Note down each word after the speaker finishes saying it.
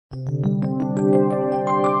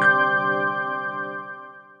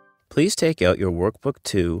Please take out your Workbook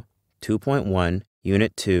 2, 2.1,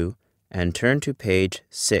 Unit 2, and turn to page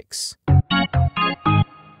 6.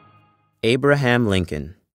 Abraham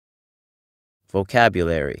Lincoln.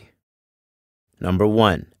 Vocabulary. Number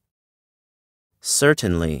 1.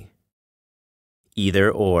 Certainly.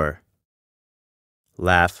 Either or.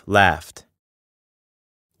 Laugh, laughed.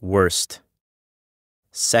 Worst.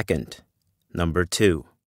 Second. Number 2.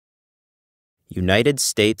 United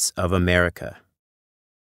States of America.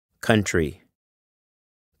 Country.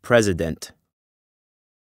 President.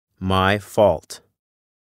 My fault.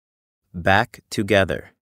 Back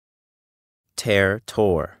together. Tear,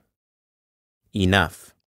 tore.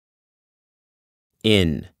 Enough.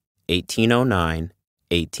 In 1809,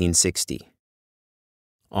 1860.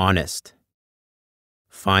 Honest.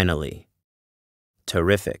 Finally.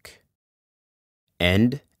 Terrific.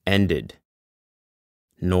 End, ended.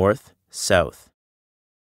 North, south.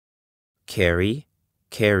 Carry,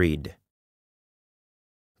 carried.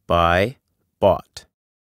 Buy, bought.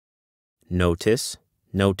 Notice,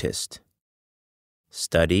 noticed.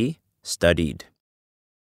 Study, studied.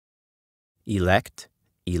 Elect,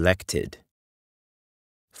 elected.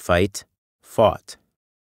 Fight, fought.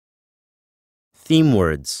 Theme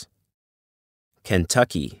words.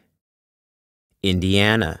 Kentucky,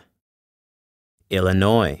 Indiana,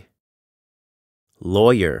 Illinois.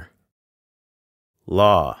 Lawyer,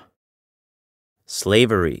 law.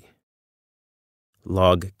 Slavery,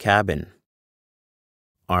 log cabin.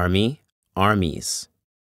 Army, armies.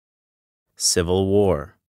 Civil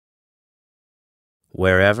War.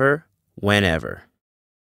 Wherever, whenever.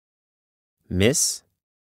 Miss,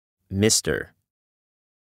 Mr.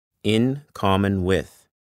 In common with,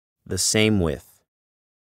 the same with.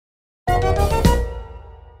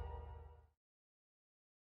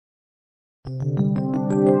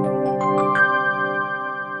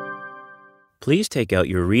 Please take out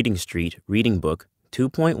your Reading Street Reading Book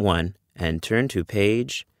 2.1 and turn to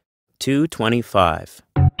page 225.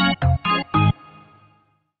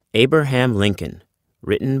 Abraham Lincoln,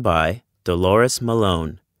 written by Dolores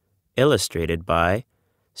Malone, illustrated by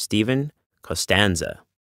Stephen Costanza.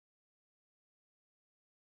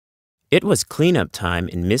 It was cleanup time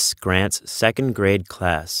in Miss Grant's second grade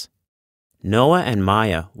class. Noah and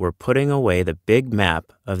Maya were putting away the big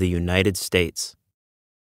map of the United States.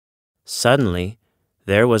 Suddenly,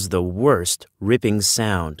 there was the worst ripping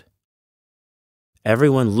sound.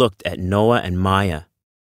 Everyone looked at Noah and Maya.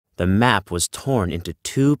 The map was torn into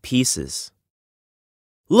 2 pieces.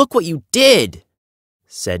 "Look what you did,"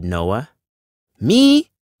 said Noah. "Me?"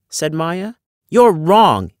 said Maya. "You're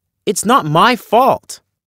wrong. It's not my fault."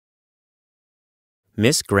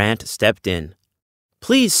 Miss Grant stepped in.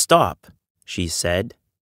 "Please stop," she said.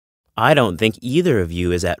 "I don't think either of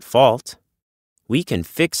you is at fault. We can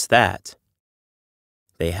fix that."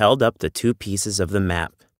 They held up the 2 pieces of the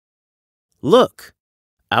map. "Look,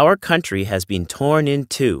 our country has been torn in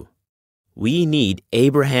 2. We need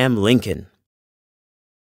Abraham Lincoln."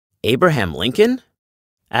 "Abraham Lincoln?"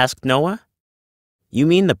 asked Noah. "You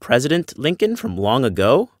mean the President Lincoln from long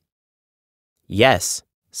ago?" "Yes,"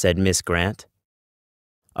 said Miss Grant.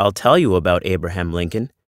 "I'll tell you about Abraham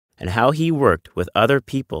Lincoln and how he worked with other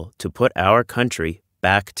people to put our country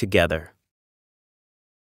back together."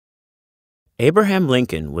 Abraham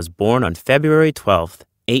Lincoln was born on February 12,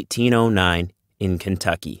 1809, in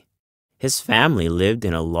Kentucky. His family lived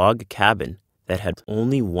in a log cabin that had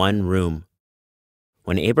only 1 room.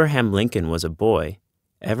 When Abraham Lincoln was a boy,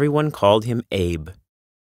 everyone called him Abe.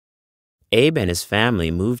 Abe and his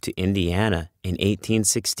family moved to Indiana in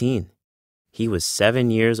 1816. He was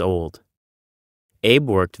 7 years old. Abe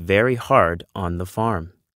worked very hard on the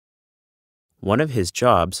farm. One of his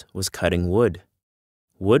jobs was cutting wood.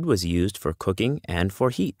 Wood was used for cooking and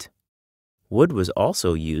for heat. Wood was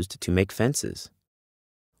also used to make fences.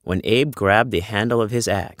 When Abe grabbed the handle of his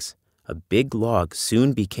axe, a big log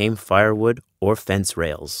soon became firewood or fence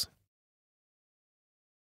rails.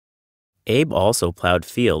 Abe also plowed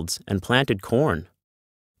fields and planted corn.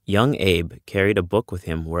 Young Abe carried a book with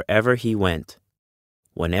him wherever he went.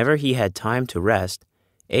 Whenever he had time to rest,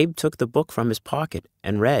 Abe took the book from his pocket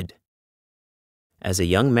and read. As a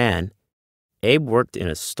young man, Abe worked in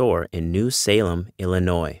a store in New Salem,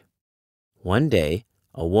 Illinois. One day,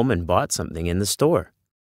 a woman bought something in the store.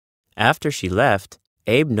 After she left,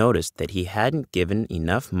 Abe noticed that he hadn't given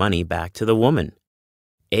enough money back to the woman.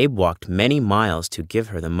 Abe walked many miles to give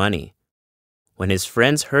her the money. When his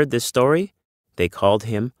friends heard this story, they called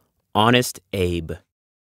him Honest Abe.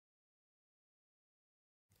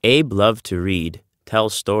 Abe loved to read, tell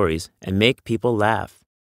stories, and make people laugh.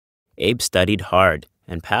 Abe studied hard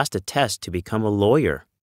and passed a test to become a lawyer.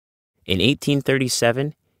 In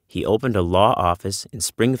 1837, he opened a law office in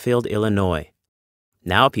Springfield, Illinois.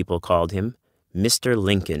 Now people called him Mr.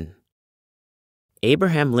 Lincoln.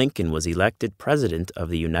 Abraham Lincoln was elected President of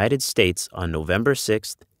the United States on November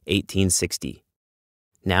 6, 1860.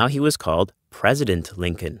 Now he was called President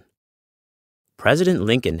Lincoln. President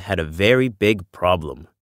Lincoln had a very big problem.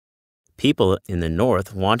 People in the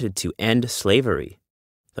North wanted to end slavery.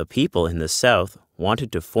 The people in the South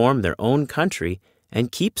wanted to form their own country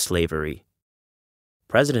and keep slavery.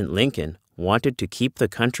 President Lincoln wanted to keep the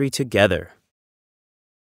country together.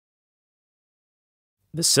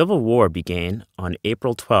 The Civil War began on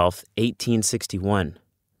April 12, 1861.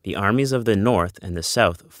 The armies of the North and the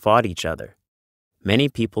South fought each other. Many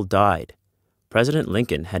people died. President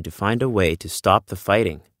Lincoln had to find a way to stop the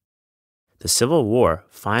fighting. The Civil War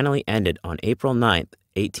finally ended on April 9,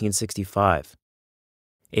 1865.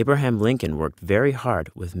 Abraham Lincoln worked very hard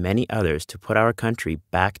with many others to put our country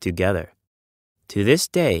back together. To this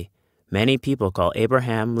day, many people call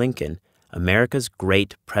Abraham Lincoln America's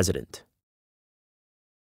great president.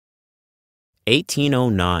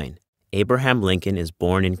 1809, Abraham Lincoln is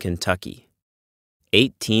born in Kentucky.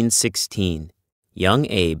 1816, young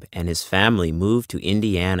Abe and his family moved to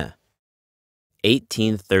Indiana.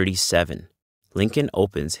 1837, Lincoln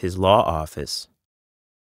opens his law office.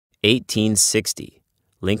 1860,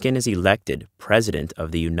 Lincoln is elected President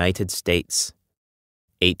of the United States.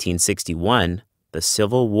 1861, the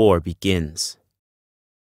Civil War begins.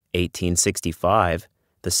 1865,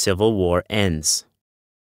 the Civil War ends.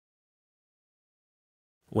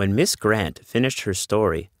 When Miss Grant finished her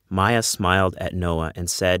story, Maya smiled at Noah and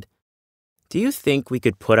said, "Do you think we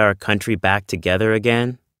could put our country back together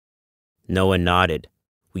again?" Noah nodded.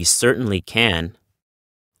 "We certainly can."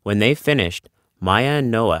 When they finished, Maya and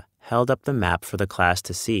Noah held up the map for the class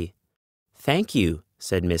to see. "Thank you,"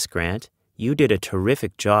 said Miss Grant. "You did a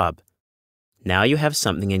terrific job. Now you have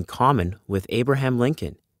something in common with Abraham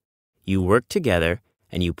Lincoln. You worked together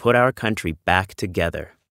and you put our country back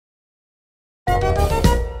together."